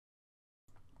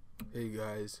Hey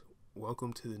guys,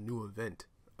 welcome to the new event.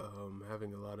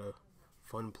 Having a lot of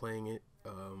fun playing it.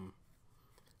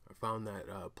 I found that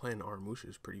playing Aramusha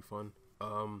is pretty fun.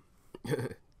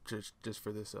 Just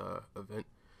for this event,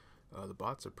 the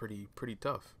bots are pretty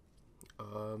tough.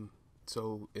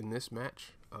 So in this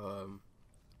match,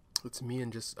 it's me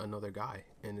and just another guy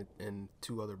and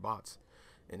two other bots,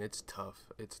 and it's tough.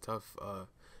 It's tough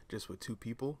just with two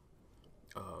people.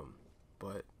 Um,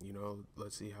 but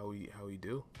let's see how we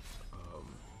do.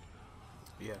 Um,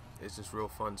 yeah, it's just real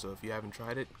fun. So if you haven't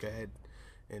tried it, go ahead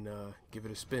and give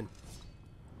it a spin.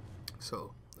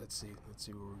 So let's see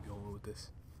where we're going with this.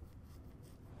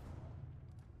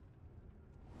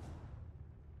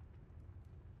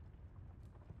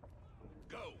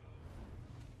 Go!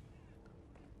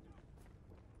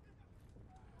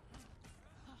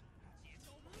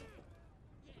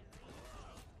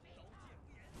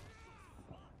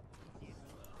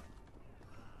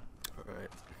 All right,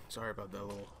 sorry about that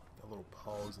little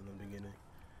pause in the beginning,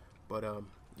 but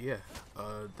yeah,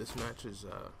 this match is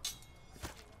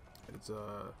it's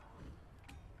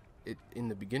it in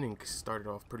the beginning started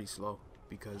off pretty slow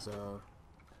because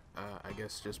I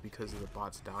guess just because of the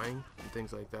bots dying and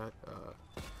things like that.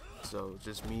 So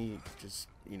just me,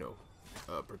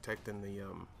 protecting the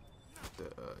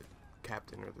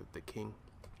captain or the king.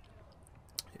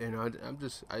 And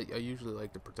I usually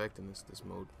like to protect in this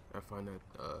mode. I find that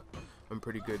I'm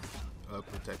pretty good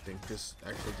protecting, just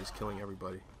killing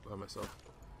everybody by myself.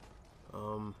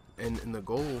 And the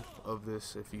goal of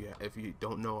this, if you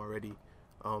don't know already,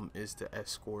 is to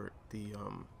escort the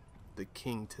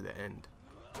king to the end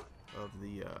of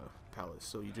the palace.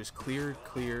 So you just clear,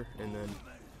 and then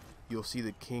you'll see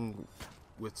the king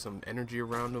with some energy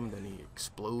around him. Then he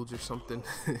explodes or something,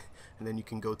 and then you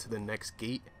can go to the next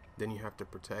gate. Then you have to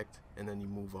protect, and then you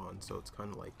move on. So it's kind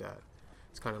of like that.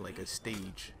 It's kind of like a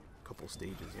stage, couple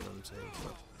stages. You know what I'm saying?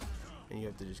 So, and you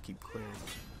have to just keep clearing.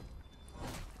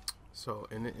 So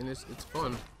and it's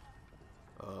fun.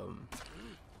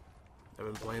 I've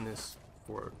been playing this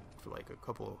for like a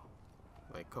couple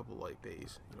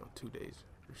days, 2 days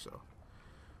or so.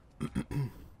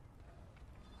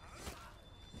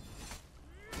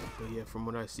 But yeah, from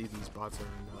what I see, these bots are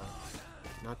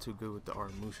not too good with the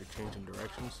Aramusha changing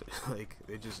directions. Like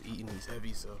they're just eating these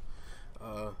heavy, so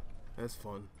that's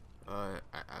fun. I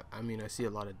mean, I see a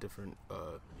lot of different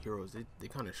heroes. They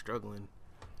kind of struggling.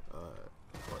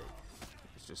 Like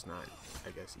it's just not,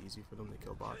 I guess, easy for them to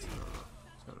kill bots. I don't know.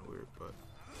 It's kind of weird, but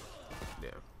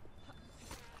yeah.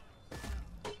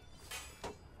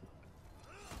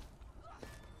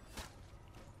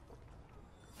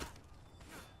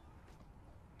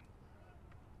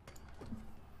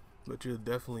 But you'll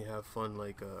definitely have fun,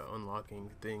 like unlocking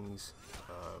things.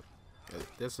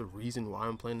 That's the reason why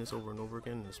I'm playing this over and over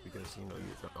again. Is because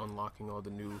you're unlocking all the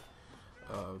new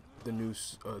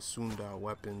Sundal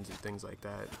weapons and things like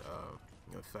that,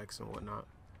 effects and whatnot.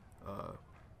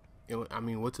 I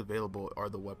mean, what's available are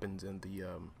the weapons and you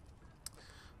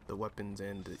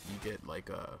get like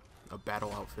a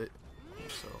battle outfit.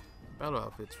 So battle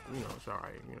outfits, it's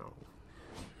alright.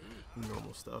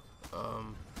 Normal stuff.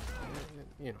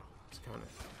 It's kind of,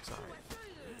 it's alright.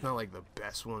 It's not like the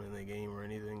best one in the game or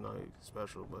anything like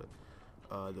special, but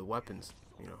the weapons,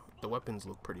 the weapons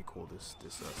look pretty cool this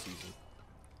season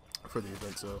for the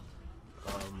event. So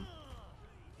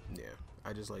yeah,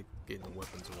 I just like getting the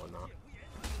weapons and whatnot.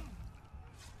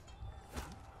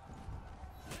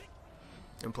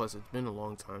 And plus, it's been a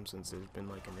long time since there's been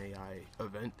like an AI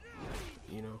event,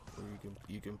 where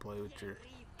you can play with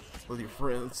your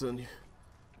friends and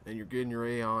you're getting your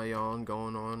AI on,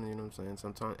 going on, you know what I'm saying?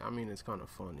 Sometimes, I mean, it's kind of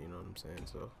fun, you know what I'm saying?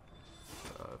 So,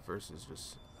 versus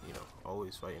just,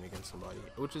 always fighting against somebody,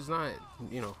 which is not,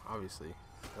 obviously,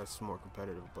 that's more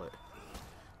competitive, but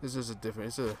this is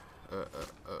it's a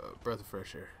breath of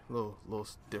fresh air, little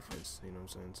difference, you know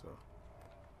what I'm saying? So,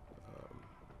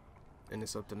 and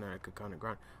it's something that I could kind of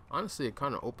grind. Honestly, it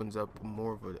kind of opens up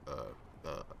more of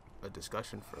a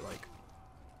discussion for like,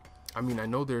 I mean, I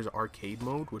know there's arcade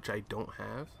mode, which I don't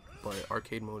have, but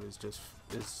arcade mode is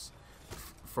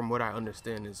from what I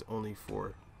understand, is only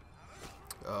for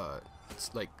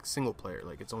it's like single player.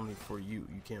 Like it's only for you.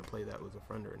 You can't play that with a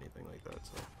friend or anything like that.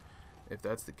 So if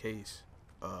that's the case,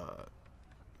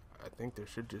 I think there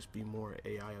should just be more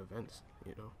AI events.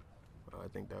 I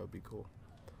think that would be cool.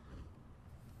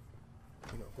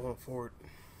 Going forward.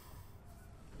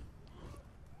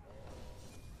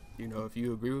 If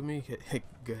you agree with me,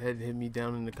 go ahead and hit me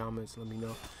down in the comments. Let me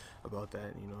know about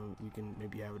that. We can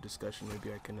maybe have a discussion.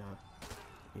 Maybe I can,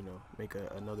 make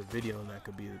another video, and that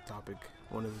could be the topic,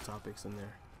 one of the topics in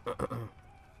there.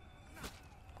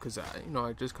 because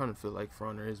I just kind of feel like For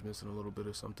Honor is missing a little bit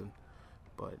of something,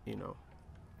 but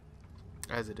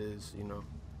as it is,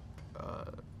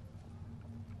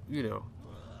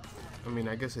 I mean,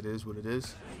 I guess it is what it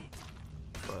is,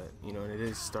 but and it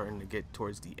is starting to get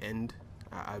towards the end,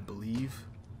 I believe.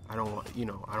 I don't want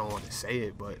to say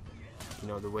it, but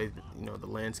the way that, the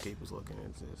landscape is looking,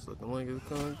 it's looking like it's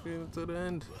coming to the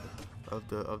end of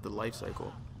the life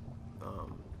cycle.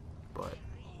 But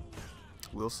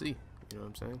we'll see. You know what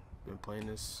I'm saying? Been playing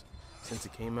this since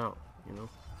it came out.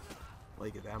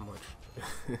 Like it that much.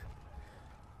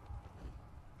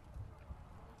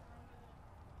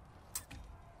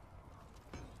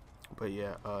 But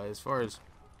yeah, as far as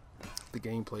the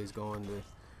gameplay is going,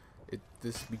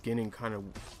 this beginning can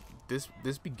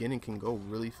go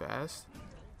really fast,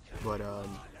 but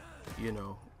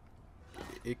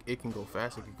it can go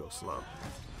fast, it can go slow.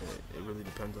 It really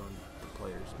depends on the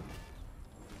players.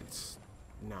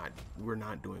 We're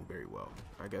not doing very well,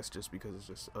 I guess, just because it's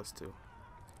just us two.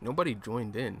 Nobody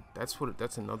joined in. That's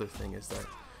another thing, is that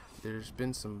there's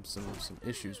been some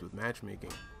issues with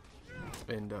matchmaking,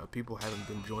 and people haven't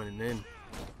been joining in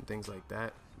and things like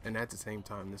that. And at the same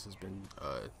time, this is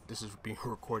being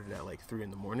recorded at like 3 in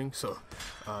the morning, so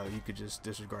you could just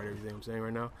disregard everything I'm saying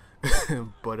right now.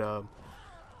 But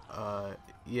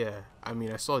yeah, I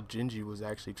mean, I saw Gingy was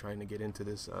actually trying to get into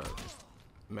this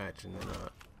match, and then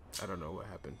I don't know what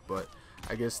happened, but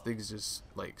I guess things just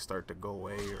like start to go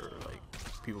away, or like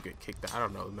people get kicked out. I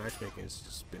don't know. The matchmaking has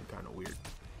just been kind of weird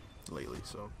lately,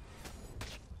 so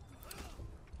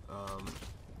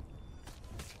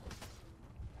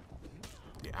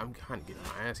yeah, I'm kind of getting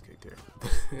my ass kicked here.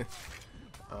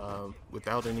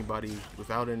 Without any,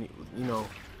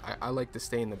 I like to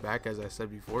stay in the back, as I said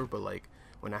before, but like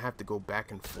when I have to go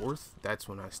back and forth, that's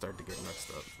when I start to get messed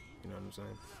up. You know what I'm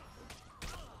saying?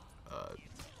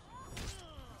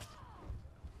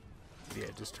 Yeah,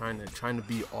 just trying to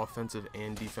be offensive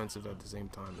and defensive at the same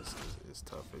time is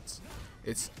tough.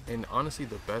 And honestly,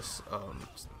 the best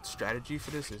strategy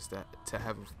for this is to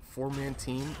have a 4-man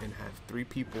team and have 3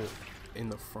 people in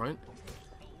the front,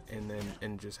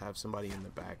 and just have somebody in the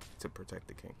back to protect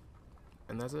the king,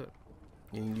 and that's it.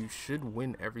 And you should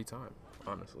win every time,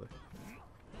 honestly,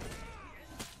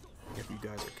 if you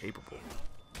guys are capable,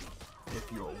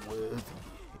 if you're worthy.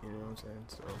 You know what I'm saying?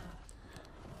 So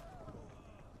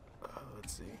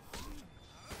let's see.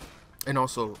 And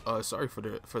also, sorry for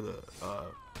the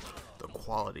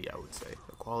quality. I would say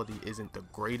the quality isn't the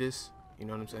greatest. You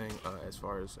know what I'm saying? As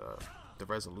far as the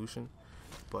resolution,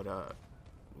 but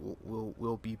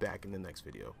we'll be back in the next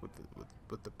video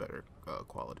with the better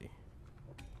quality.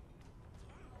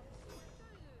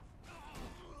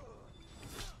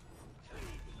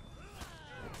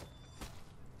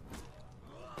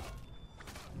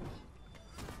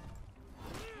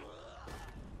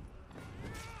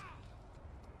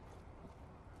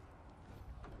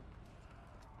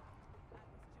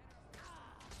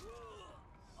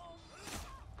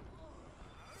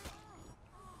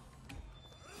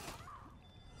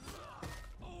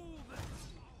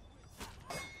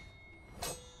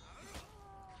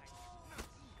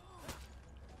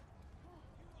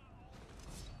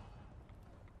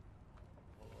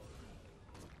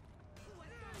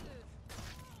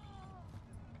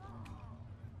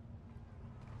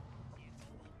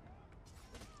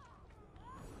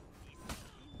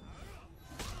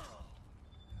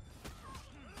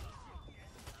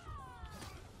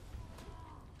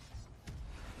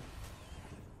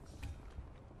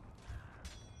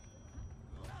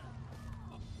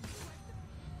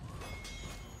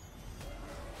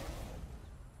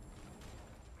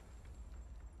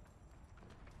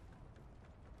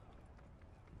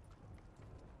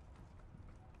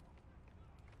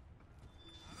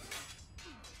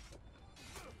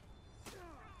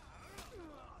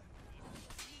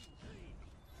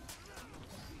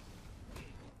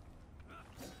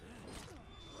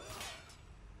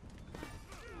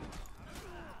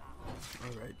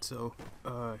 Alright, so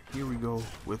here we go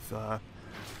with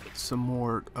some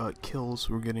more kills.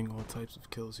 We're getting all types of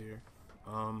kills here.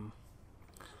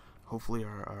 Hopefully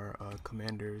our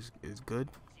commander is good.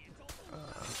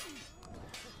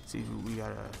 See, we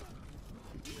got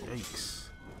yikes.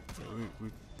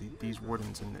 These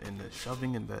wardens and the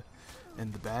shoving and the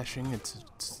bashing, it's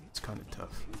kind of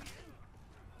tough.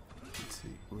 Let's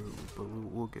see, but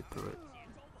we'll get through it,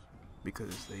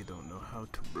 because they don't know how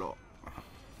to block.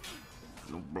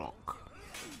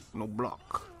 No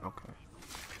block. Okay.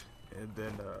 And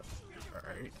then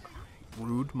alright,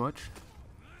 rude much,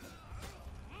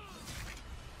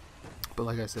 but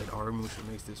like I said, Aramusha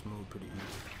makes this move pretty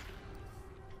easy.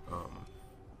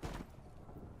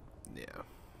 Yeah,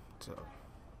 so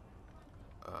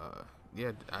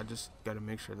yeah, I just gotta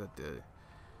make sure that the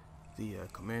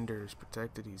commander is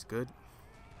protected. He's good.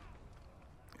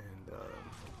 And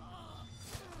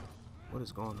what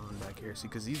is going on back here? See,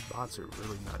 because these bots are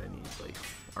really not any, like,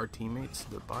 our teammates,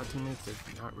 the bot teammates, they're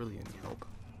not really any help.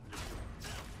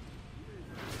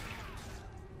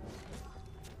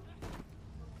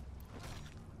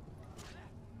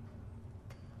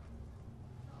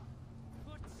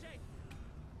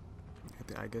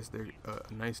 I guess they're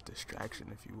a nice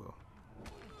distraction, if you will.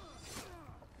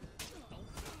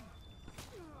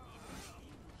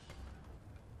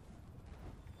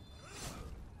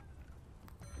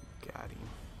 Got him.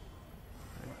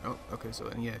 Right. Oh, okay. So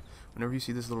then, yeah, whenever you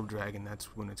see this little dragon,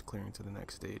 that's when it's clearing to the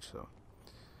next stage. So,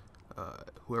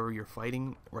 whoever you're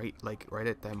fighting, right, like right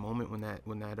at that moment when that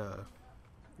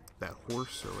that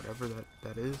horse or whatever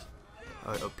that is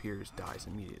appears, dies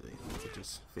immediately. It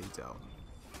just fades out.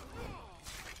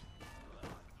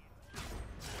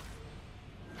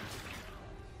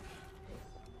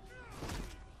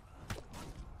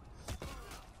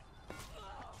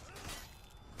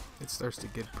 It starts to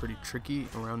get pretty tricky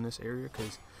around this area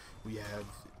because we have,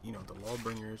 you know, the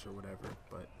Lawbringers or whatever,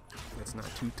 but that's not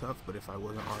too tough. But if I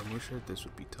wasn't Aramusha, this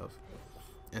would be tough.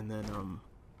 And then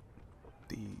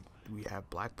we have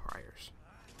Black Priors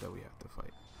that we have to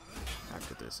fight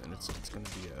after this, and it's gonna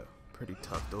be pretty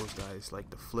tough. Those guys like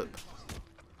to flip.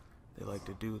 They like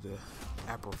to do the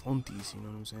Aprofontes, you know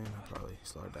what I'm saying? I probably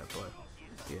slaughtered that, but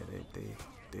yeah,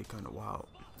 they kind of wild.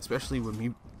 Especially with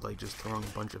me, like, just throwing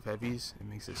a bunch of heavies, it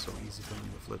makes it so easy for them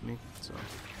to flip me. So,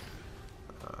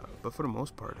 but for the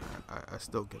most part, I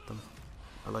still get them.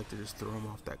 I like to just throw them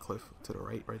off that cliff to the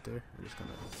right there. I'm just gonna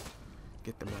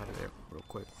get them out of there real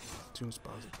quick, as soon as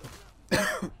possible.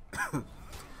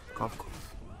 Cough,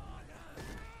 cough.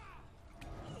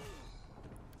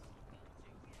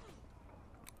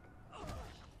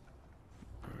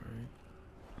 Alright.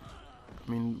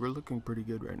 I mean, we're looking pretty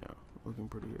good right now. Looking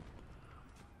pretty good.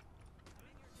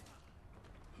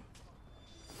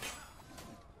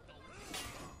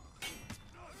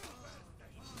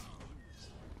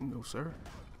 No, sir.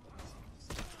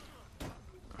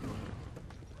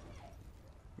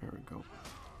 There we go.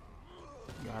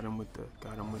 Got him with the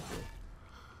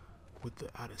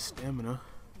out of stamina.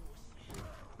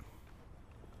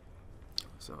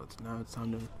 So now it's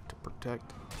time to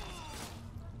protect.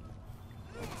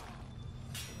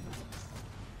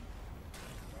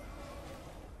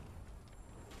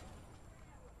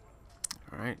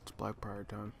 All right, it's Black Prior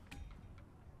time.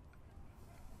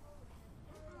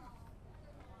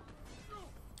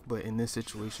 But in this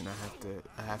situation, I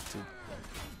have to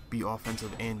be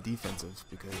offensive and defensive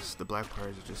because the Black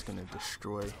Priors are just gonna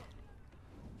destroy.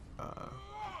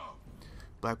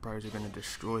 Black Priors are gonna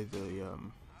destroy the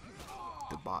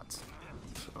bots.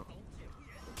 So.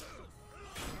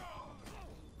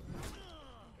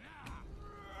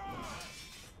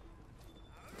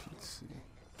 Let's see.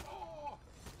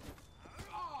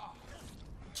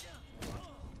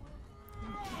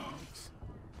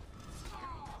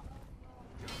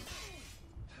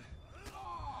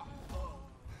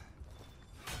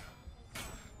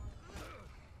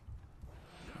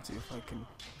 Let's see if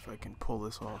I can pull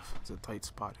this off. It's a tight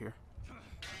spot here.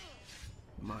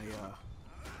 My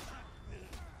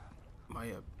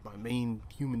main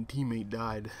human teammate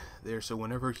died there, so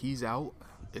whenever he's out,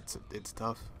 it's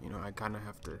tough. You know, I kind of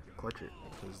have to clutch it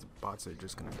because the bots are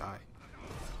just gonna die.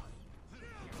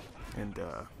 And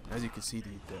as you can see, the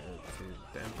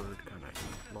Emperor kind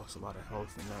of lost a lot of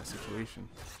health in that situation.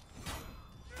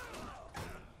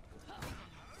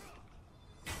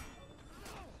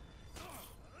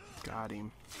 Got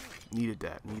him. Needed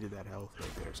that health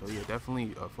right there. So yeah,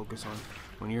 definitely focus on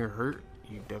when you're hurt.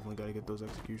 You definitely got to get those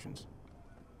executions.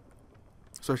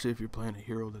 Especially if you're playing a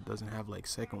hero that doesn't have like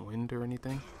second wind or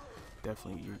anything.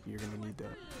 Definitely you're gonna need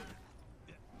that.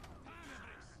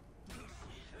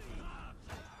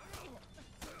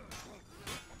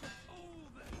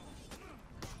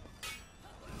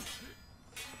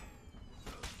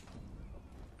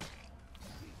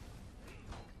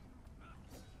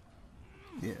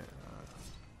 Yeah.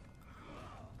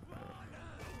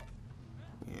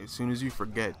 As soon as you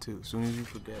forget, too. As soon as you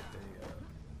forget,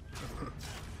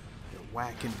 they're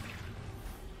whacking.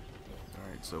 All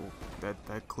right, so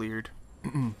that cleared.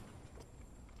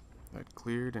 That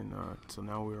cleared, and so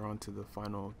now we're on to the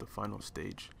final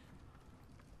stage.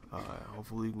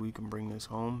 Hopefully we can bring this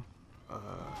home.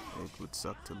 It would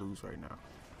suck to lose right now.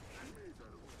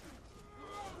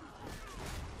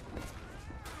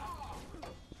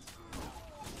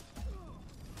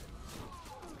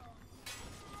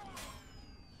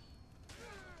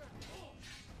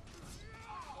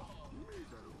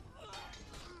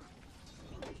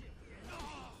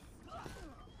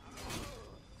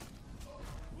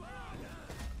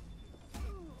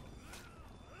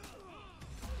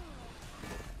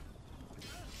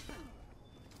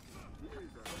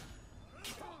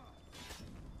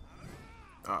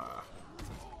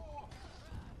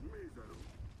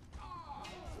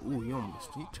 Ooh, he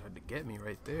tried to get me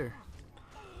right there.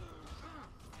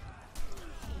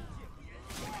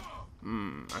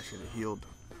 I should have healed.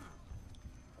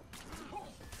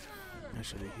 I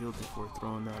should have healed before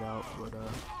throwing that out, but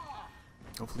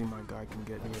hopefully my guy can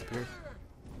get me up here.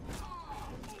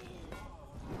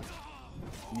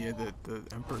 Yeah, the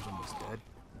Emperor's almost dead.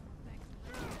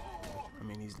 I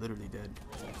mean, he's literally dead.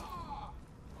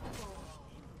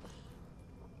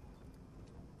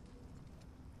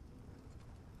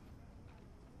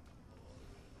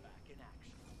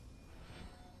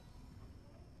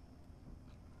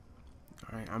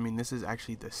 Alright, I mean, this is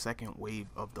actually the second wave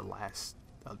of the last,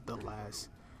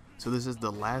 so this is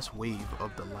the last wave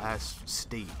of the last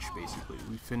stage, basically.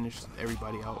 We finished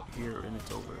everybody out here and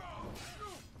it's over.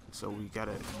 So we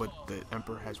gotta, but the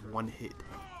Emperor has one hit.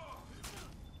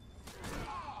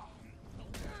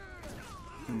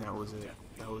 And that was it.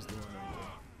 That was the one right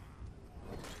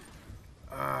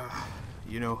there.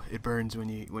 You know, it burns when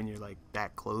you're like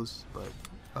that close, but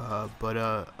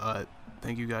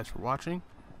thank you guys for watching.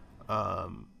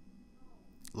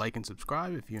 Like and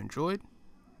subscribe if you enjoyed.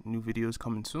 New videos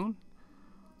coming soon.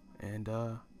 And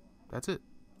that's it.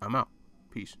 I'm out.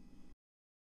 Peace.